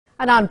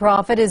A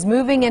nonprofit is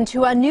moving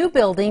into a new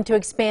building to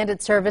expand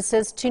its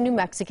services to New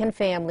Mexican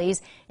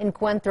families.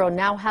 Encuentro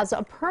now has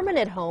a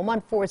permanent home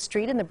on 4th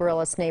Street in the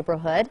Bareilles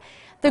neighborhood.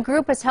 The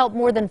group has helped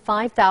more than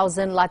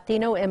 5,000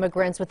 Latino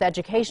immigrants with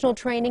educational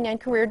training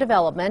and career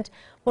development.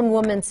 One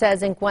woman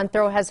says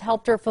Encuentro has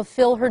helped her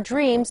fulfill her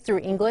dreams through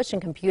English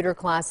and computer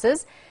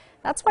classes.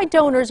 That's why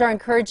donors are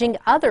encouraging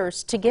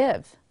others to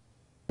give.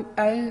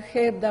 I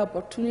have the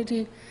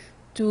opportunity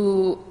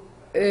to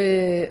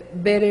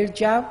better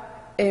job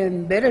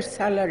and better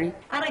salary.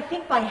 And I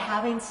think by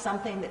having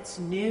something that's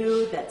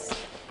new, that's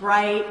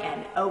bright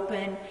and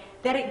open,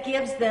 that it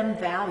gives them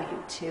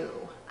value too.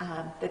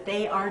 That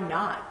they are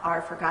not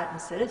our forgotten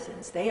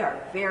citizens. They are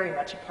very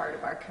much a part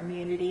of our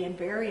community and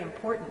very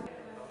important.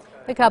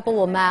 The couple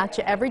will match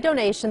every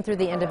donation through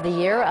the end of the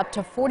year up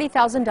to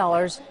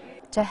 $40,000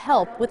 to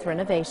help with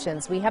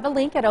renovations. We have a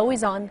link at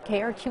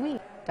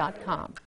alwaysonkrqe.com.